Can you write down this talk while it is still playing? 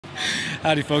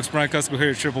Howdy folks, Brian Cusko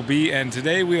here at Triple B, and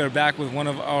today we are back with one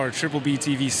of our Triple B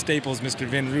TV staples, Mr.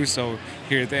 Vin Russo,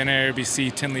 here at the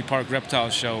NIRBC Tinley Park Reptile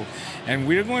Show. And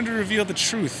we're going to reveal the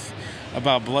truth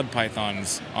about blood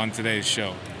pythons on today's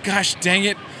show. Gosh dang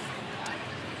it!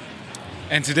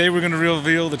 And today we're going to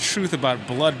reveal the truth about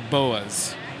blood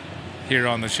boas here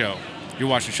on the show. You're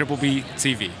watching Triple B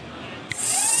TV.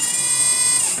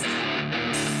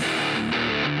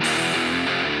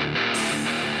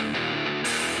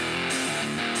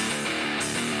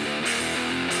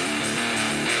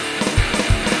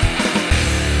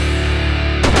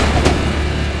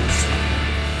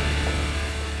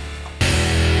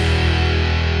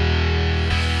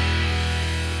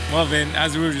 Well, Vin,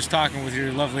 as we were just talking with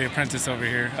your lovely apprentice over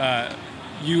here,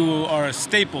 you are a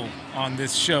staple on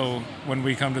this show when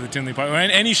we come to the Tinley Park. Or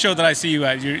any show that I see you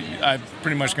at, I'm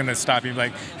pretty much going to stop you and be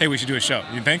like, hey, we should do a show.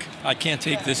 You think? I can't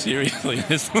take this seriously.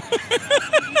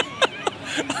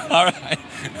 All right.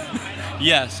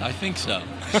 Yes, I think so.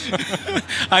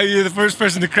 You're the first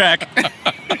person to crack.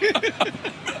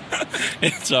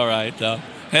 It's all right, though.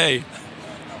 Hey.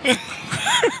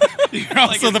 You're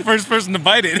also the first person to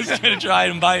bite it. He's going to try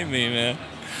and bite me, man.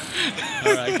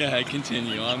 All right, go ahead,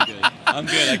 continue. I'm good. I'm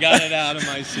good. I got it out of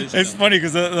my system. It's funny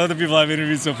because the other people I've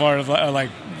interviewed so far are like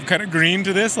kind of green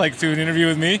to this, like to an interview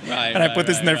with me. Right, and I put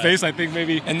this in their face, I think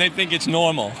maybe. And they think it's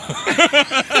normal.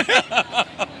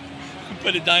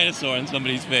 Put a dinosaur in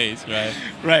somebody's face, right?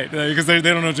 Right, because they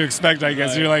don't know what to expect, I guess.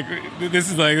 Right. You're like,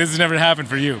 this has never happened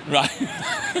for you. Right.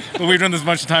 But we've done this a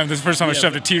bunch of times. This is the first time I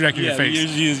shoved a T-Rex in your face.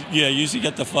 You usually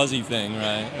get the fuzzy thing,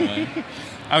 right.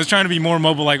 I was trying to be more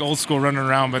mobile, like old school, running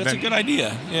around, but That's a good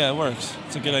idea. Yeah, it works.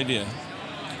 It's a good idea.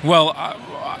 Well,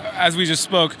 as we just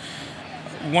spoke,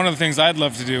 one of the things I'd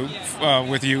love to do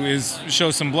with you is show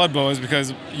some blood boas,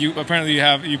 because you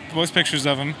post pictures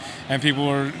of them, and people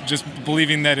are just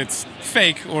believing that it's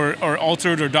fake or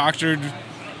altered or doctored.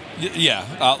 Yeah,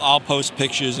 I'll post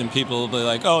pictures and people will be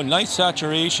like, "Oh, nice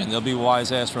saturation." There'll be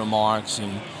wise ass remarks,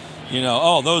 and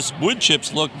 "Oh, those wood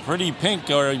chips look pretty pink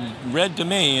or red to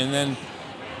me," and then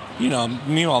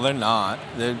meanwhile they're not.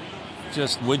 They're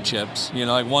just wood chips.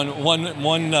 Like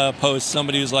one post,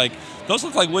 somebody was like, "Those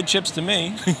look like wood chips to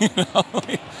me,"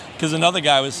 because another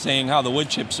guy was saying how the wood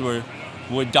chips were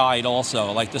dyed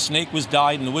also, like the snake was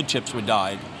dyed and the wood chips were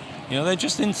dyed. They're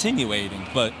just insinuating,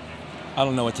 but I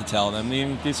don't know what to tell them.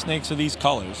 The snakes are these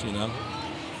colors, So,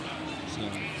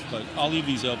 but I'll leave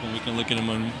these open. We can look at them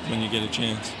when you get a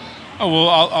chance. Oh,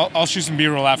 well, I'll shoot some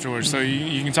B-roll afterwards, so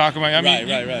you can talk about it.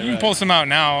 You can pull some out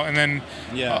now, and then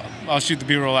I'll shoot the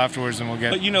B-roll afterwards, and we'll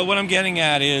get... But what I'm getting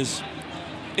at is,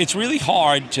 it's really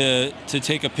hard to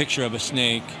take a picture of a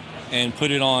snake and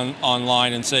put it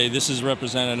online and say, this is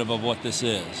representative of what this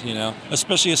is,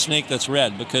 Especially a snake that's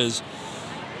red, because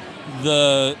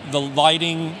the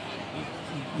lighting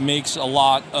makes a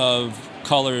lot of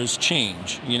colors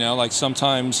change, like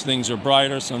sometimes things are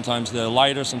brighter, sometimes they're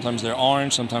lighter, sometimes they're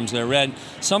orange, sometimes they're red.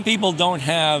 Some people don't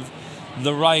have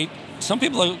some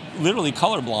people are literally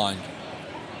colorblind.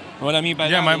 What I mean by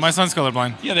that my son's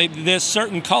colorblind. Yeah, there's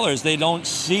certain colors they don't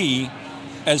see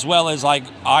as well as like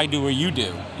I do or you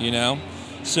do,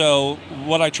 So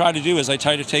what I try to do is I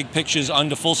try to take pictures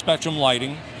under full spectrum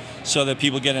lighting so that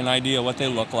people get an idea what they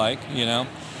look like,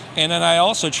 And then I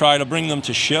also try to bring them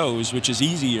to shows, which is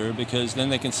easier because then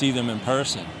they can see them in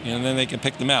person, and then they can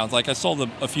pick them out. Like I sold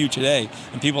a few today,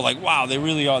 and people are like, wow, they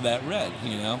really are that red,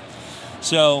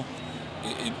 So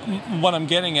what I'm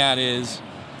getting at is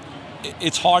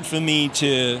it's hard for me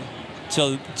to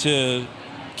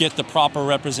get the proper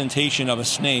representation of a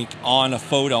snake on a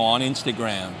photo on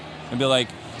Instagram and be like,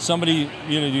 somebody,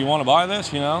 do you want to buy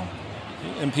this,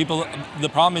 And people, the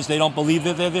problem is they don't believe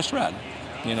that they're this red,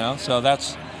 So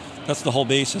that's the whole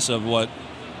basis of what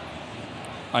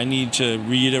I need to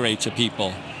reiterate to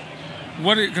people.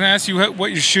 Can I ask you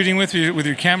what you're shooting with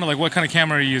your camera? Like, what kind of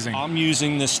camera are you using? I'm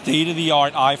using the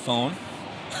state-of-the-art iPhone.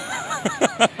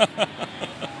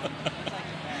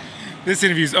 This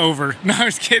interview's over. No, I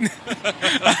was kidding.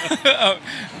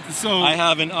 So I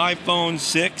have an iPhone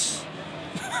 6.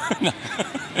 No,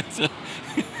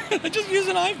 I just use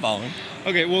an iPhone.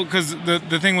 Okay, well, because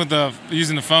the thing with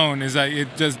using the phone is that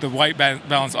it does the white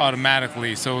balance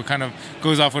automatically, so it kind of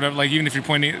goes off whatever, like even if you're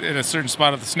pointing at a certain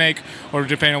spot of the snake, or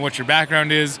depending on what your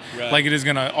background is, like it is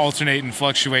going to alternate and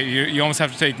fluctuate. You almost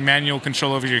have to take manual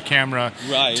control over your camera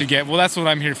to get, well, that's what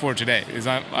I'm here for today, is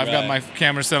I've got my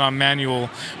camera set on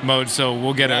manual mode, so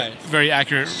we'll get a very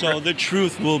accurate... So the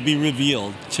truth will be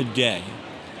revealed today.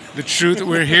 The truth.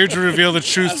 We're here to reveal the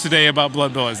truth today about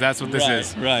blood boas. That's what this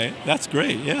is. Right. That's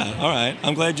great. Yeah. All right.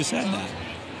 I'm glad you said that.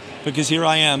 because here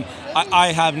I am.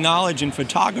 I have knowledge in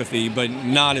photography, but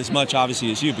not as much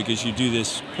obviously as you, because you do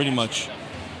this pretty much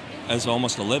as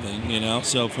almost a living, you know.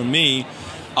 So for me,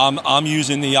 I'm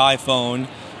using the iPhone.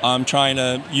 I'm trying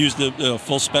to use the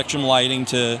full spectrum lighting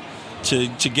to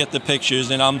get the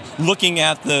pictures, and I'm looking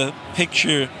at the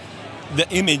picture, the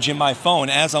image in my phone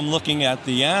as I'm looking at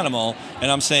the animal,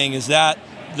 and I'm saying, is that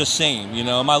the same? You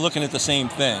know, am I looking at the same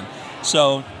thing?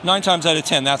 So 9 times out of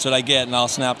 10, that's what I get, and I'll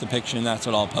snap the picture, and that's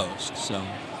what I'll post. So.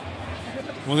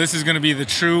 Well, this is going to be the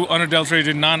true,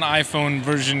 unadulterated, non-iPhone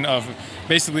version of,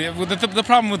 basically, the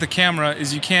problem with the camera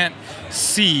is you can't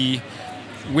see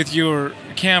with your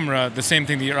camera the same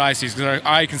thing that your eye sees, because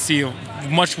our eye can see a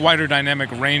much wider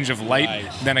dynamic range of light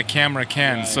than a camera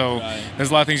can. So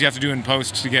there's a lot of things you have to do in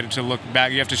post to get it to look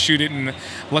back. You have to shoot it, and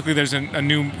luckily there's a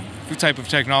new type of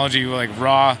technology like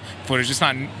raw footage. It's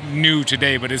not new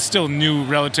today, but it's still new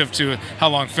relative to how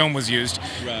long film was used.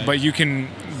 But you can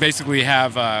basically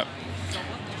have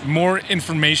more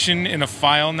information in a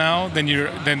file now than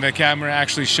the camera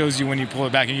actually shows you when you pull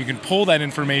it back, and you can pull that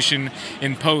information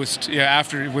in post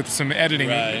after with some editing,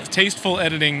 tasteful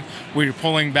editing, where you're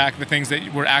pulling back the things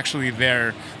that were actually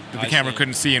there that the camera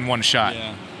couldn't see in one shot.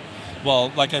 Yeah.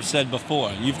 Well, like I've said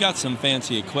before, you've got some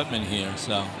fancy equipment here,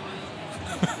 so.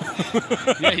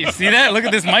 Yeah, you see that? Look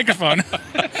at this microphone.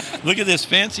 Look at this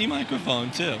fancy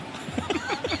microphone too.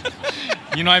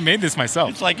 You know, I made this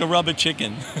myself. It's like a rubber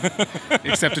chicken.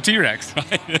 Except a T-Rex.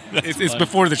 Right. It's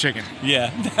before the chicken. Yeah.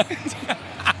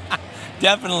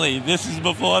 Definitely. This is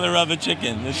before the rubber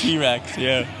chicken, the T-Rex.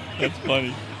 Yeah, that's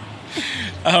funny.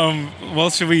 Well,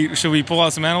 should we pull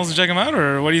out some animals and check them out,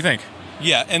 or what do you think?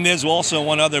 Yeah, and there's also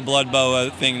one other blood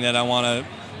boa thing that I want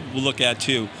to look at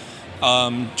too.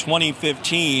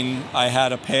 2015, I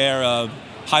had a pair of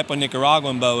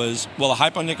hypo-Nicaraguan boas. Well, a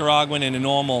hypo-Nicaraguan and a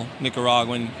normal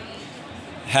Nicaraguan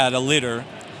had a litter,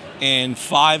 and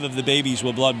 5 of the babies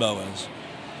were blood boas.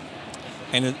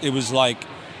 And it was like,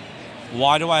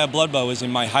 why do I have blood boas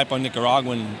in my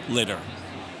hypo-Nicaraguan litter?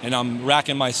 And I'm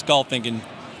racking my skull thinking,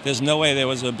 there's no way there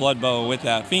was a blood boa with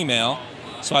that female.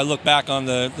 So I look back on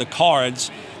the cards.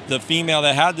 The female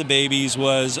that had the babies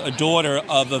was a daughter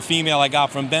of a female I got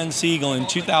from Ben Siegel in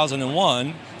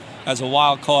 2001 as a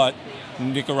wild-caught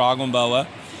Nicaraguan boa.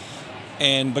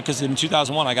 And because in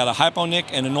 2001 I got a hypo-Nic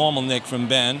and a normal Nic from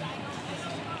Ben.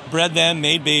 Bred them,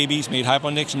 made babies, made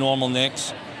hypo-Nics, normal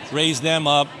Nics, raised them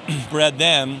up, bred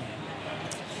them.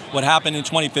 What happened in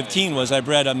 2015 was I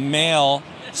bred a male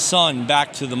son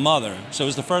back to the mother. So it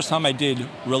was the first time I did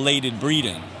related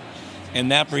breeding.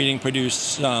 And that breeding produced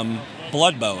some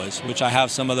blood boas, which I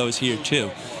have some of those here too.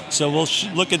 So we'll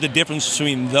look at the difference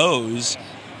between those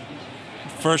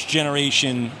first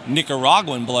generation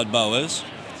Nicaraguan blood boas,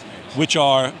 which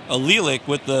are allelic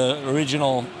with the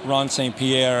original Ron St.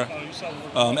 Pierre,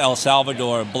 El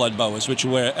Salvador blood boas, which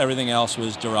is where everything else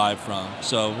was derived from.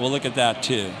 So we'll look at that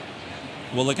too.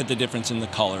 We'll look at the difference in the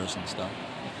colors and stuff.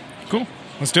 Cool.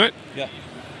 Let's do it. Yeah.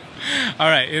 All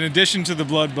right. In addition to the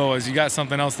blood boas, you got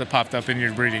something else that popped up in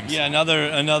your breedings. Yeah,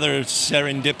 another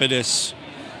serendipitous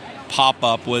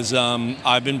pop-up was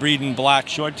I've been breeding black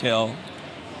short-tail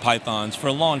pythons for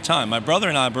a long time. My brother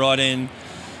and I brought in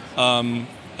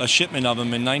a shipment of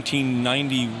them in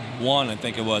 1991, I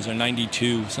think it was, or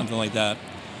 92, something like that.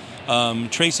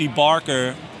 Tracy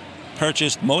Barker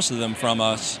purchased most of them from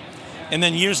us, and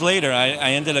then years later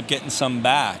I ended up getting some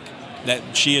back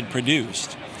that she had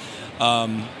produced.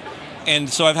 And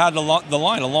so I've had the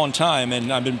line a long time,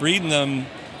 and I've been breeding them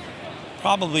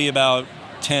probably about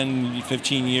 10,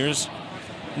 15 years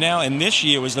now, and this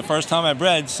year was the first time I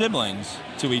bred siblings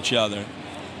to each other.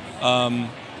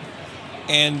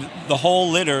 And the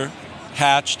whole litter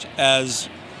hatched as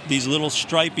these little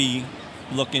stripy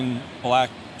looking black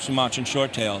Sumatran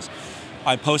short-tails.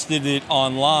 I posted it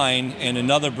online, and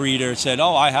another breeder said,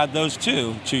 oh, I had those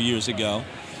too 2 years ago.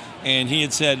 And he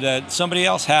had said that somebody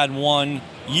else had one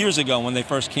years ago when they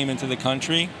first came into the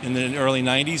country in the early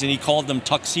 90s, and he called them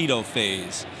tuxedo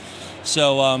phase.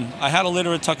 So I had a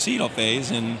litter of tuxedo phase,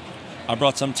 and I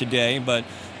brought some today, but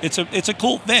it's a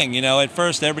cool thing, you know. At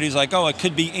first everybody's like, oh, it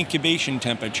could be incubation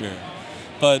temperature,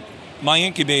 but my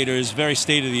incubator is very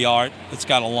state-of-the-art. It's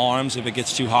got alarms if it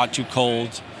gets too hot, too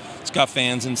cold. It's got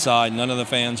fans inside. None of the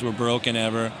fans were broken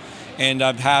ever. And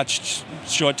I've hatched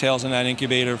short tails in that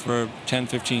incubator for 10,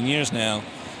 15 years now,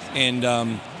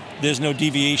 and there's no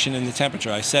deviation in the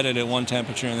temperature. I set it at one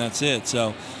temperature and that's it. So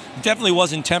it definitely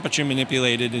wasn't temperature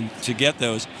manipulated to get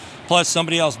those. Plus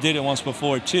somebody else did it once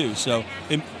before too. So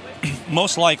it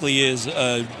most likely is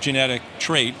a genetic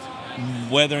trait.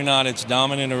 Whether or not it's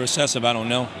dominant or recessive, I don't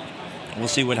know. We'll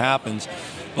see what happens.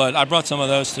 But I brought some of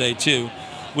those today too.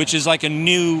 which is like a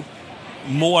new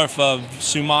morph of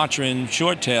Sumatran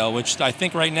short tail, which I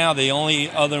think right now the only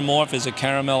other morph is a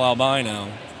caramel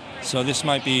albino. So this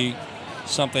might be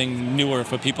something newer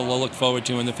for people to look forward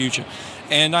to in the future.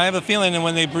 And I have a feeling that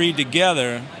when they breed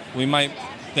together, they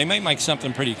might make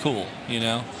something pretty cool, you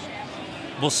know?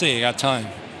 We'll see, I got time.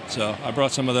 So I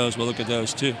brought some of those, we'll look at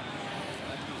those too.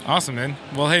 Awesome, man.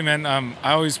 Well, hey, man,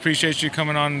 I always appreciate you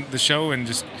coming on the show and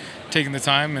just taking the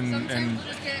time, and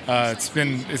it's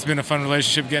been a fun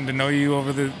relationship getting to know you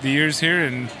over the years here,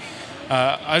 and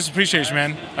I just appreciate you,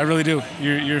 man. I really do.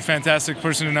 You're a fantastic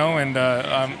person to know, and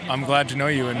I'm glad to know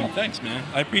you. And thanks, man.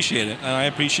 I appreciate it, and I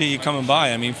appreciate you coming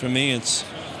by. I mean, for me, it's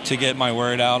to get my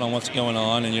word out on what's going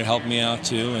on, and you're helping me out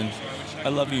too. And I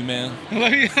love you, man.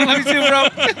 Love you too, bro.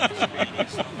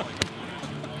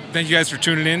 Thank you guys for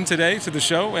tuning in today to the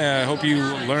show. I hope you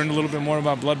learned a little bit more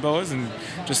about blood boas and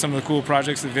just some of the cool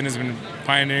projects that Vin has been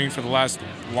pioneering for the last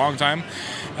long time.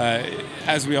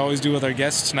 As we always do with our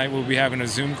guests, tonight we'll be having a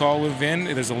Zoom call with Vin.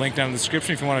 There's a link down in the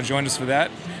description if you want to join us for that.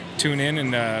 Tune in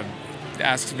and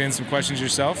ask Vin some questions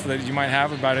yourself that you might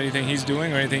have about anything he's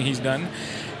doing or anything he's done.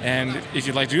 And if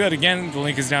you'd like to do that, again, the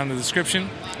link is down in the description.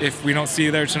 If we don't see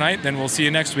you there tonight, then we'll see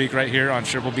you next week right here on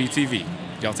Triple B TV.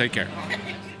 Y'all take care.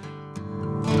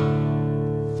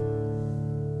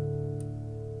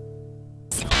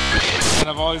 And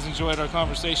I've always enjoyed our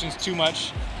conversations too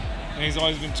much, and he's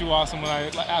always been too awesome when I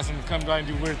ask him to come by and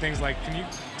do weird things like, can you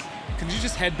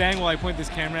just headbang while I point this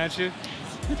camera at you?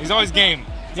 He's always game.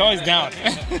 He's always down.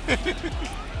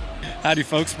 Howdy,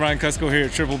 folks. Brian Cusco here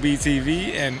at Triple B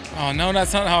TV, and oh no,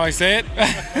 that's not how I say it.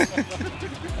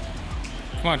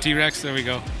 Come on, T-Rex. There we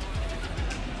go.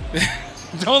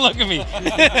 Don't look at me.